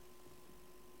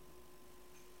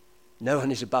 No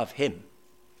one is above him.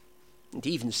 It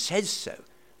even says so.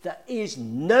 There is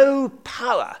no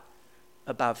power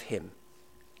above him.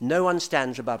 No one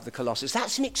stands above the Colossus.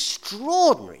 That's an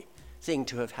extraordinary thing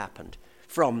to have happened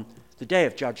from the day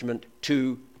of judgment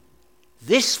to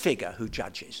this figure who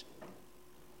judges.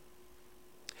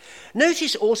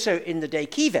 Notice also in the De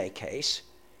Cive case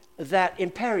that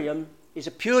imperium is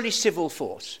a purely civil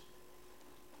force.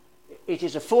 It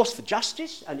is a force for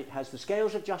justice, and it has the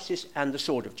scales of justice and the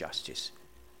sword of justice.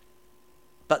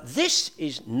 But this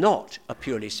is not a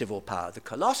purely civil power. The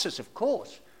Colossus, of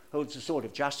course, holds the sword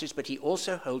of justice, but he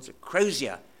also holds a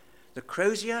crozier. The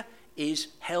crozier is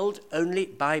held only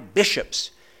by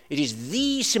bishops. It is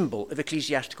the symbol of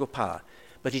ecclesiastical power,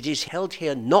 but it is held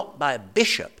here not by a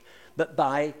bishop, but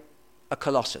by a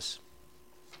Colossus.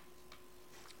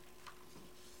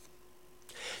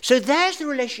 So there's the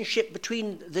relationship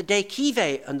between the De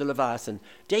Cive and the Leviathan.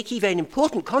 De Cive, an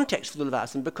important context for the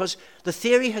Leviathan, because the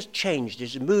theory has changed,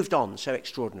 it has moved on so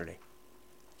extraordinarily.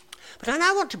 But I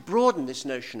now want to broaden this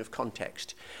notion of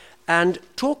context and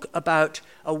talk about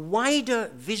a wider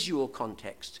visual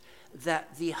context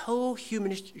that the whole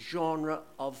humanist genre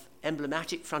of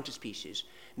emblematic frontispieces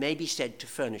may be said to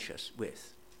furnish us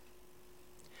with.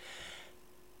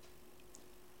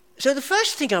 So the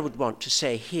first thing I would want to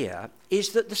say here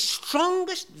is that the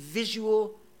strongest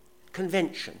visual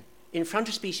convention in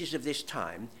frontispieces of this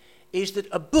time is that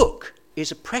a book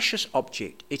is a precious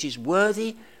object. It is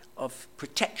worthy of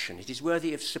protection. It is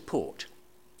worthy of support.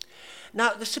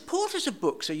 Now, the supporters of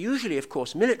books are usually, of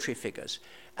course, military figures,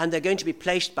 and they're going to be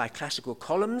placed by classical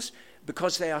columns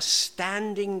because they are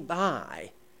standing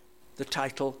by the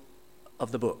title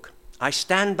of the book. I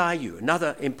stand by you,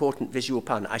 another important visual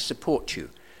pun. I support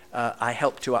you. I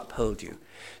help to uphold you.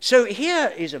 So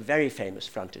here is a very famous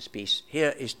frontispiece.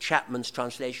 Here is Chapman's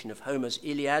translation of Homer's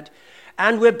Iliad,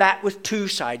 and we're back with two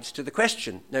sides to the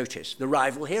question. Notice, the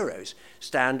rival heroes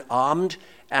stand armed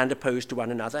and opposed to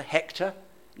one another. Hector,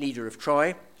 leader of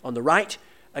Troy, on the right,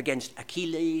 against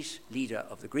Achilles, leader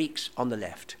of the Greeks, on the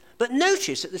left. But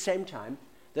notice at the same time,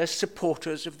 they're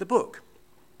supporters of the book.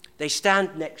 They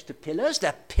stand next to pillars.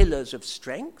 They're pillars of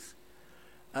strength.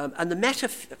 And the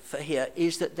metaphor here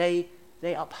is that they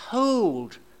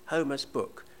uphold Homer's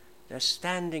book. They're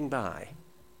standing by.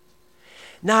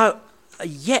 Now, a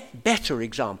yet better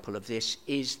example of this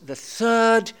is the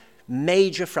third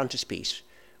major frontispiece,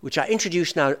 which I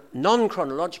introduce now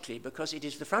non-chronologically because it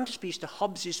is the frontispiece to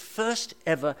Hobbes' first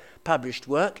ever published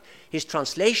work, his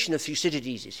translation of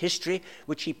Thucydides' History,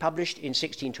 which he published in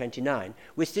 1629,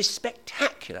 with this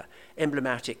spectacular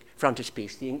emblematic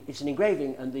frontispiece. It's an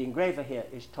engraving, and the engraver here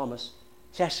is Thomas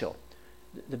Cecil,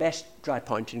 the best dry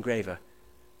point engraver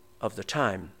of the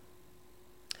time.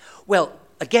 Well,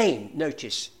 again,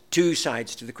 notice two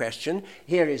sides to the question.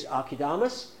 Here is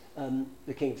Archidamus,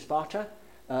 the king of Sparta,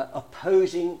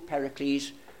 opposing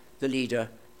Pericles, the leader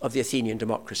of the Athenian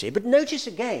democracy. But notice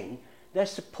again They're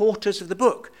supporters of the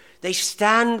book. They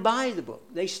stand by the book.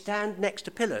 They stand next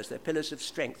to pillars. They're pillars of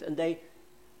strength, and they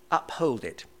uphold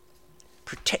it,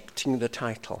 protecting the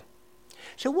title.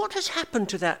 So what has happened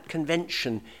to that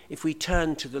convention if we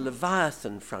turn to the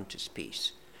Leviathan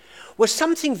frontispiece? Well,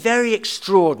 something very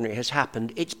extraordinary has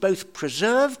happened. It's both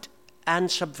preserved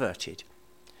and subverted.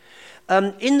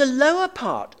 In the lower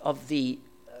part of the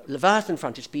Leviathan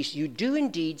frontispiece, you do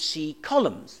indeed see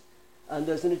columns, and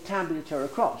there's an entablature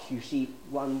across. You see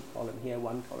one column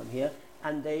here,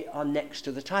 and they are next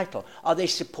to the title. Are they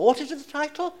supporters of the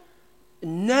title?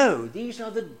 No, these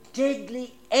are the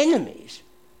deadly enemies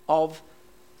of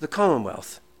the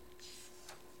Commonwealth.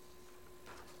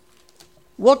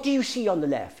 What do you see on the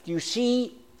left? You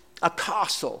see a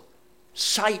castle,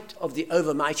 site of the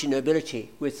overmighty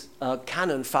nobility, with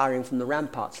cannon firing from the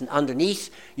ramparts, and underneath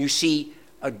you see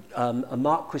a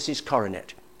marquis's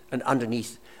coronet, and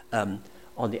underneath, on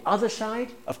the other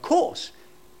side, of course,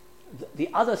 the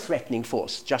other threatening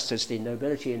force, just as the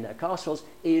nobility in their castles,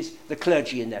 is the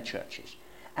clergy in their churches.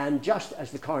 And just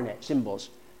as the coronet symbols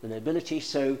the nobility,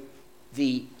 so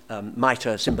the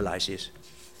mitre symbolizes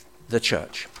the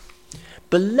church.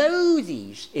 Below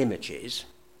these images,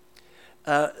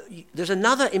 there's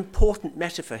another important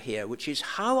metaphor here, which is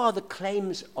how are the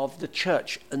claims of the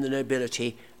church and the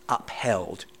nobility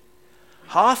upheld?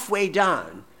 Halfway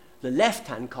down the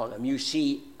left-hand column, you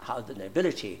see how the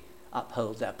nobility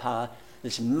uphold their power,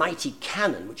 this mighty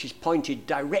cannon which is pointed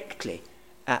directly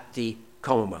at the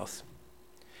Commonwealth.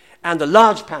 And the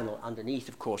large panel underneath,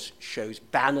 of course, shows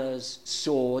banners,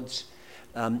 swords,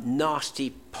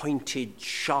 nasty, pointed,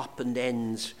 sharpened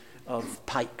ends of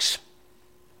pikes.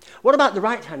 What about the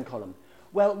right-hand column?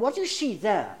 Well, what you see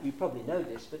there, you probably know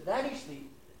this, but that is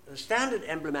the standard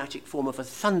emblematic form of a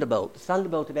thunderbolt, the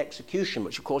thunderbolt of execution,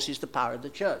 which, of course, is the power of the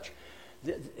church.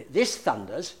 This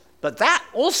thunders, but that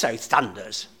also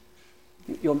thunders.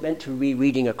 You're meant to be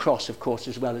reading across, of course,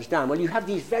 as well as down. Well, you have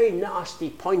these very nasty,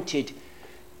 pointed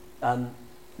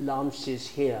lances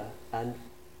here, and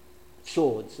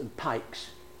swords and pikes,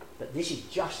 but this is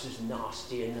just as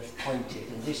nasty and as pointed,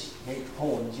 and this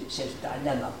horns, it says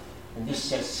dilemma, and this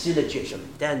says syllogism.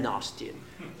 They're nasty and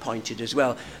pointed as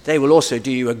well. They will also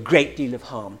do you a great deal of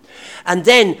harm. And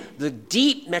then the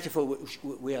deep metaphor which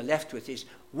we are left with is,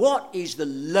 what is the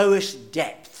lowest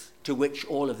depth to which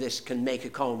all of this can make a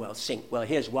commonwealth sink? Well,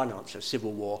 here's one answer: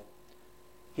 civil war.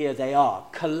 Here they are,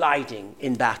 colliding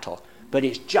in battle, but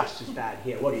it's just as bad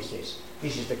here. What is this?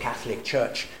 This is the Catholic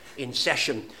Church in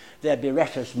session. Their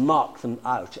Berettas mark them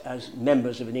out as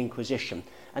members of an inquisition,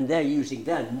 and they're using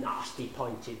their nasty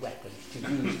pointed weapons to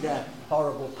use their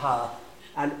horrible power,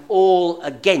 and all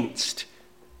against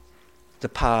the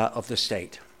power of the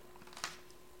state.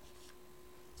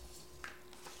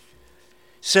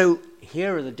 So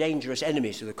here are the dangerous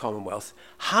enemies of the Commonwealth.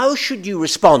 How should you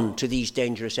respond to these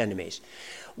dangerous enemies?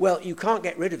 Well, you can't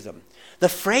get rid of them. The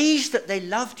phrase that they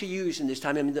love to use in this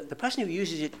time, I mean, the person who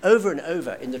uses it over and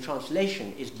over in the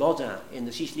translation is Bodin in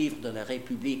the Six Livres de la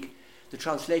République. The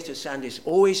translator, Sandys,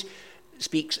 always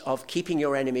speaks of keeping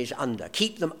your enemies under,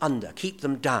 keep them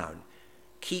down,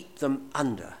 keep them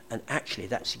under. And actually,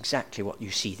 that's exactly what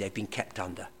you see. They've been kept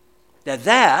under. They're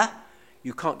there,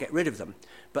 you can't get rid of them,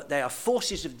 but they are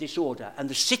forces of disorder, and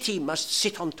the city must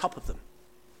sit on top of them.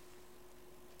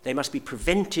 They must be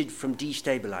prevented from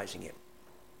destabilizing it.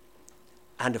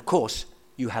 And of course,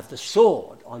 you have the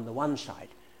sword on the one side,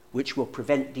 which will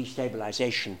prevent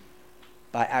destabilization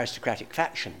by aristocratic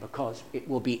faction, because it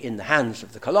will be in the hands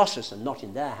of the Colossus and not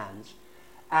in their hands.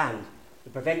 And the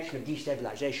prevention of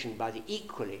destabilization by the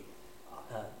equally,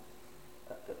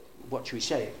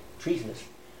 treasonous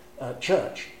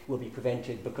church will be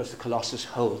prevented, because the Colossus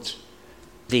holds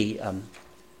the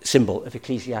symbol of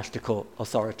ecclesiastical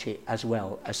authority as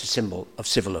well as the symbol of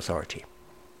civil authority.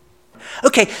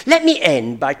 Okay, let me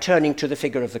end by turning to the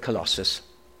figure of the Colossus.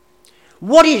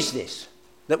 What is this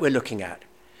that we're looking at?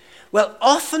 Well,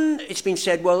 often it's been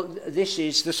said, well, this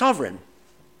is the sovereign.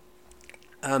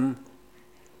 Now,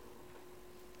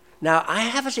 I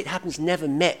have, as it happens, never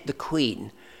met the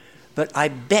Queen, but I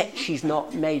bet she's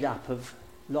not made up of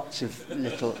lots of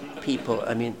little people.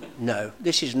 I mean, no,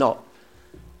 this is not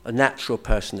a natural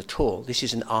person at all. This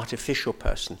is an artificial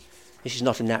person. This is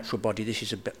not a natural body. This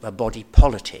is a body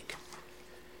politic.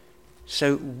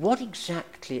 So what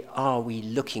exactly are we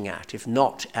looking at, if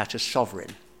not at a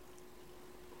sovereign?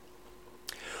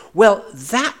 Well,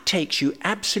 that takes you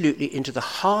absolutely into the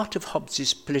heart of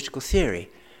Hobbes's political theory,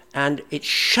 and it's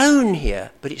shown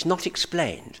here, but it's not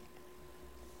explained.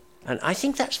 And I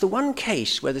think that's the one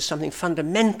case where there's something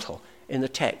fundamental in the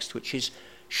text which is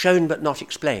shown but not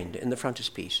explained in the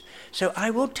frontispiece. So I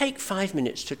will take 5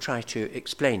 minutes to try to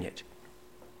explain it.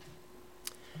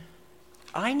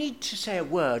 I need to say a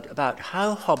word about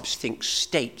how Hobbes thinks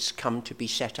states come to be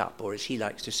set up, or as he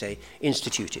likes to say,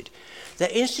 instituted. They're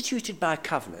instituted by a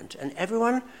covenant, and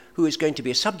everyone who is going to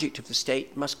be a subject of the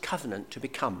state must covenant to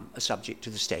become a subject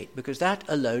of the state, because that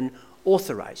alone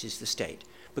authorizes the state,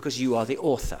 because you are the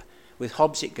author. With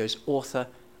Hobbes it goes author,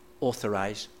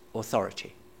 authorize,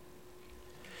 authority.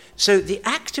 So the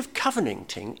act of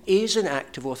covenanting is an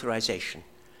act of authorization,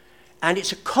 and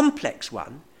it's a complex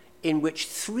one in which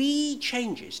 3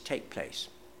 changes take place.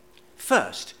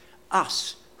 First,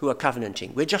 us who are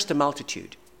covenanting, we're just a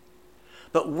multitude.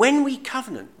 But when we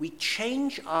covenant, we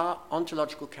change our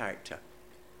ontological character.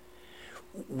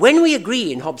 When we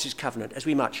agree in Hobbes's covenant, as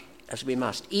we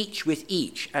must, each with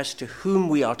each, as to whom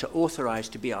we are to authorize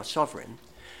to be our sovereign,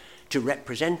 to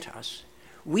represent us,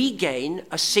 we gain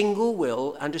a single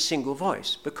will and a single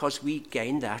voice, because we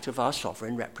gain that of our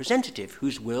sovereign representative,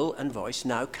 whose will and voice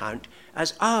now count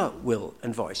as our will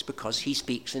and voice, because he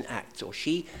speaks and acts, or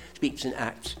she speaks and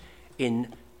acts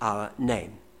in our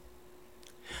name.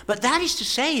 But that is to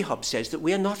say, Hobbes says, that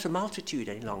we are not a multitude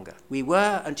any longer. We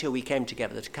were until we came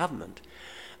together to covenant.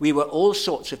 We were all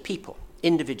sorts of people,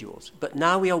 individuals, but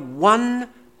now we are one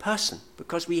person,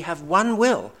 because we have one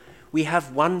will, we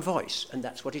have one voice, and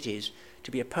that's what it is to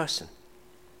be a person.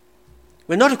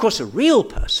 We're not, of course, a real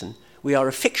person, we are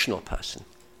a fictional person,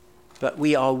 but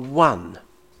we are one.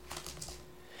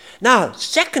 Now,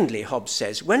 secondly, Hobbes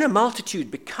says, when a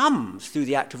multitude becomes, through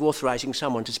the act of authorizing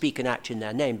someone to speak and act in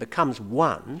their name, becomes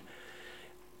one,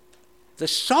 the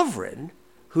sovereign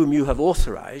whom you have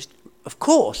authorized, of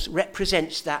course,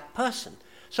 represents that person.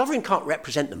 Sovereign can't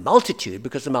represent the multitude,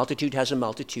 because the multitude has a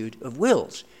multitude of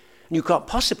wills. And you can't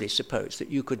possibly suppose that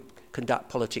you could conduct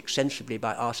politics sensibly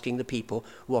by asking the people,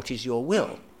 what is your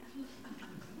will?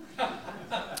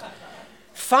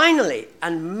 Finally,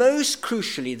 and most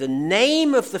crucially, the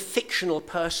name of the fictional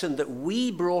person that we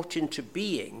brought into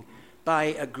being by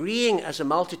agreeing as a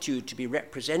multitude to be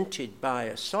represented by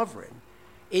a sovereign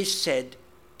is said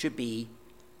to be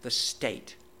the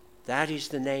state. That is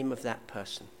the name of that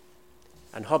person.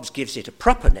 And Hobbes gives it a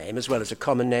proper name as well as a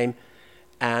common name,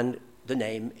 and the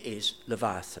name is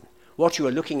Leviathan. What you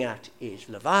are looking at is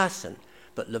Leviathan,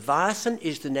 but Leviathan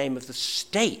is the name of the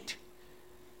state.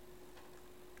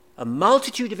 A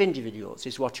multitude of individuals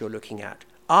is what you're looking at,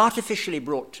 artificially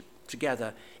brought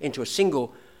together into a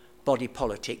single body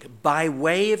politic by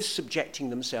way of subjecting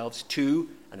themselves to,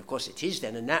 and of course it is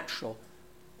then a natural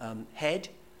head,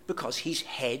 because he's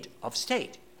head of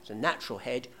state. It's a natural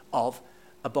head of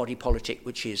a body politic,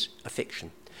 which is a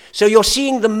fiction. So you're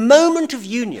seeing the moment of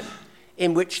union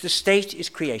in which the state is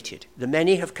created. The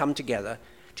many have come together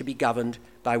to be governed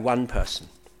by one person.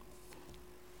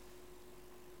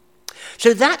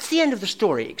 So that's the end of the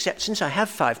story, except since I have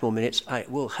 5 more minutes, I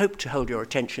will hope to hold your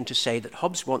attention to say that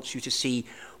Hobbes wants you to see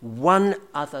one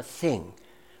other thing,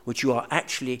 which you are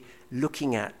actually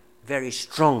looking at very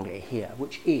strongly here,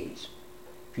 which is,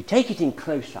 if you take it in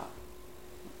close-up,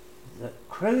 the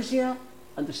crozier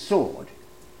and the sword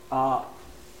are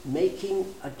making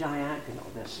a diagonal.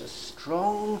 There's a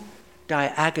strong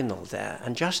diagonal there,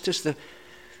 and just as the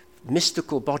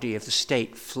mystical body of the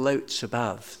state floats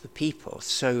above the people,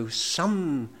 so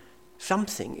something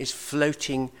is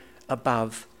floating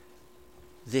above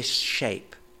this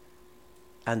shape,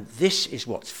 and this is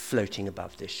what's floating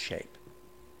above this shape.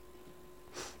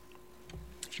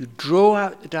 If you draw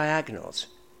out the diagonals,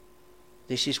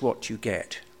 this is what you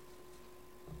get.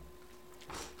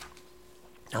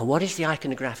 Now, what is the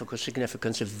iconographical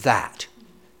significance of that?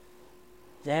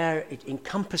 There, it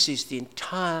encompasses the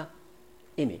entire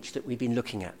image that we've been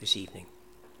looking at this evening.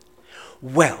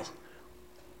 Well,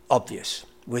 obvious.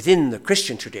 Within the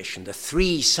Christian tradition, the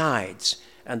 3 sides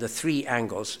and the 3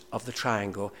 angles of the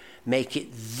triangle make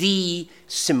it the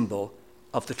symbol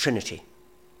of the Trinity.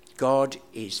 God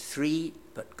is 3,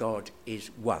 but God is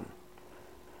 1.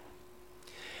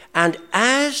 And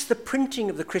as the printing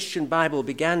of the Christian Bible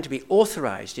began to be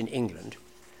authorized in England,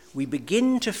 we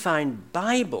begin to find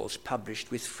Bibles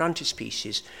published with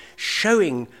frontispieces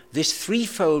showing this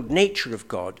threefold nature of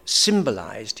God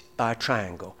symbolized by a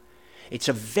triangle. It's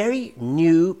a very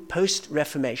new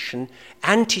post-Reformation,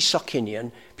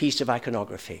 anti-Socinian piece of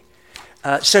iconography.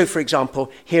 So, for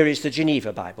example, here is the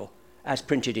Geneva Bible, as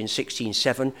printed in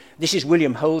 1607. This is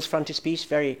William Hole's frontispiece,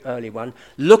 very early one.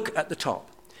 Look at the top.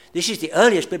 This is the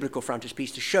earliest biblical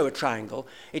frontispiece to show a triangle.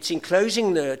 It's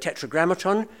enclosing the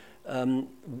Tetragrammaton,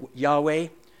 Yahweh,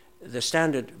 the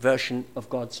standard version of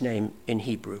God's name in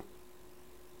Hebrew.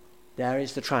 There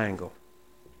is the triangle.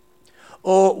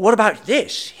 Or what about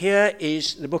this? Here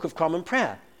is the Book of Common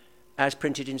Prayer, as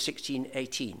printed in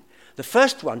 1618. The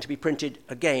first one to be printed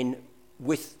again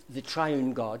with the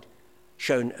triune God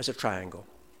shown as a triangle.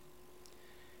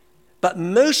 But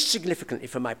most significantly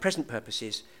for my present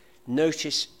purposes,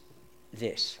 notice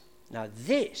this. Now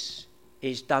this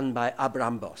is done by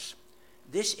Abraham Bosse.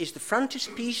 This is the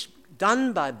frontispiece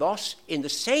done by Bosse in the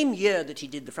same year that he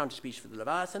did the frontispiece for the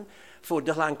Leviathan, for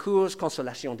Delancourt's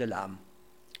Consolation de l'âme.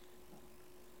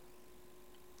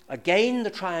 Again, the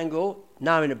triangle,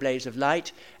 now in a blaze of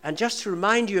light. And just to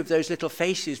remind you of those little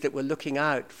faces that were looking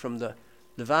out from the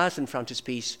Leviathan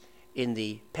frontispiece in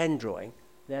the pen drawing,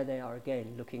 there they are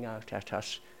again, looking out at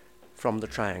us from the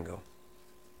triangle.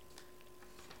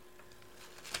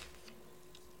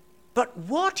 But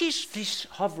what is this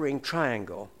hovering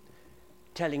triangle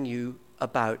telling you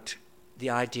about the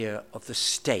idea of the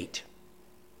state?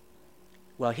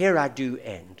 Well, here I do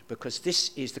end, because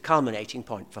this is the culminating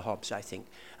point for Hobbes, I think,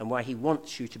 and why he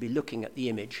wants you to be looking at the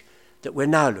image that we're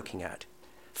now looking at.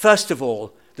 First of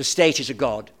all, the state is a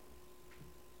God.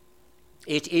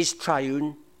 It is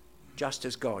triune, just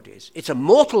as God is. It's a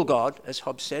mortal God, as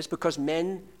Hobbes says, because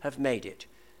men have made it.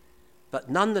 But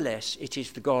nonetheless, it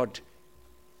is the God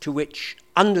to which,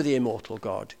 under the immortal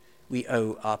God, we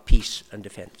owe our peace and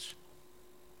defense.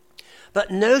 But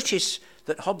notice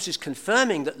that Hobbes is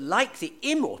confirming that, like the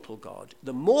immortal God,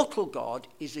 the mortal God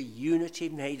is a unity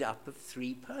made up of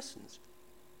three persons.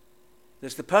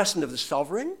 There's the person of the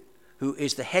sovereign, who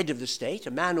is the head of the state,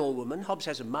 a man or woman. Hobbes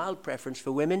has a mild preference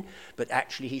for women, but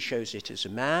actually he shows it as a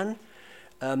man.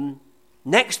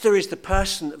 Next, there is the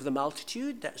person of the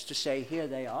multitude. That's to say, here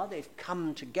they are. They've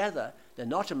come together. They're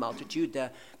not a multitude.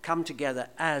 They're come together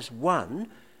as one,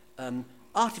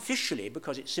 artificially,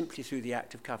 because it's simply through the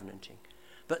act of covenanting.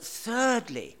 But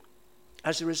thirdly,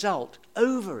 as a result,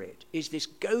 over it is this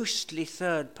ghostly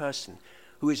third person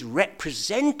who is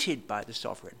represented by the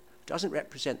sovereign. Doesn't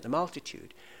represent the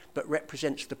multitude, but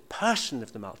represents the person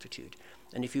of the multitude.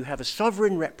 And if you have a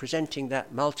sovereign representing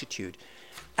that multitude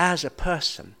as a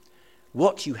person,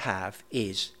 what you have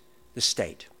is the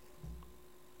state.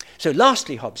 So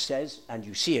lastly, Hobbes says, and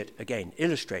you see it again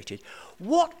illustrated,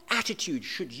 what attitude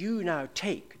should you now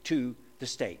take to the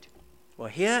state? Well,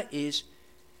 here is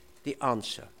the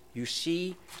answer. You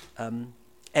see,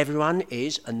 everyone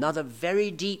is, another very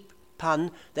deep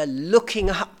pun, they're looking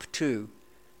up to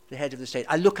the head of the state.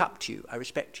 I look up to you, I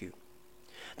respect you.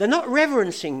 They're not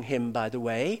reverencing him, by the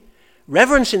way.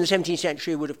 Reverence in the 17th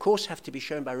century would, of course, have to be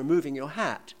shown by removing your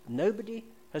hat. Nobody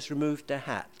has removed their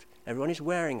hat. Everyone is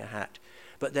wearing a hat.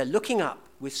 But they're looking up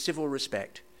with civil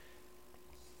respect.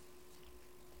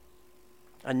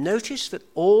 And notice that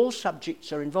all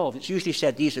subjects are involved. It's usually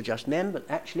said these are just men, but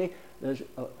actually there's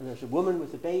a woman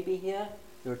with a baby here,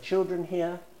 there are children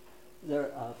here,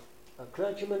 there are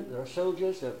clergymen, there are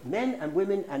soldiers, there are men and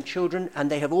women and children, and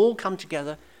they have all come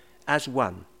together as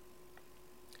one.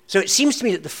 So it seems to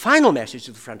me that the final message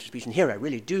of the frontispiece, and here I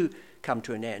really do come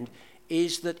to an end,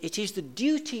 is that it is the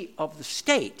duty of the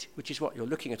state, which is what you're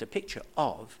looking at a picture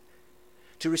of,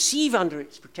 to receive under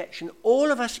its protection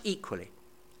all of us equally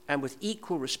and with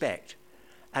equal respect,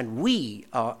 and we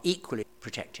are equally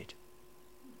protected.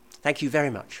 Thank you very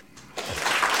much.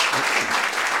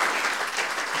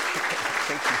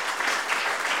 Thank you.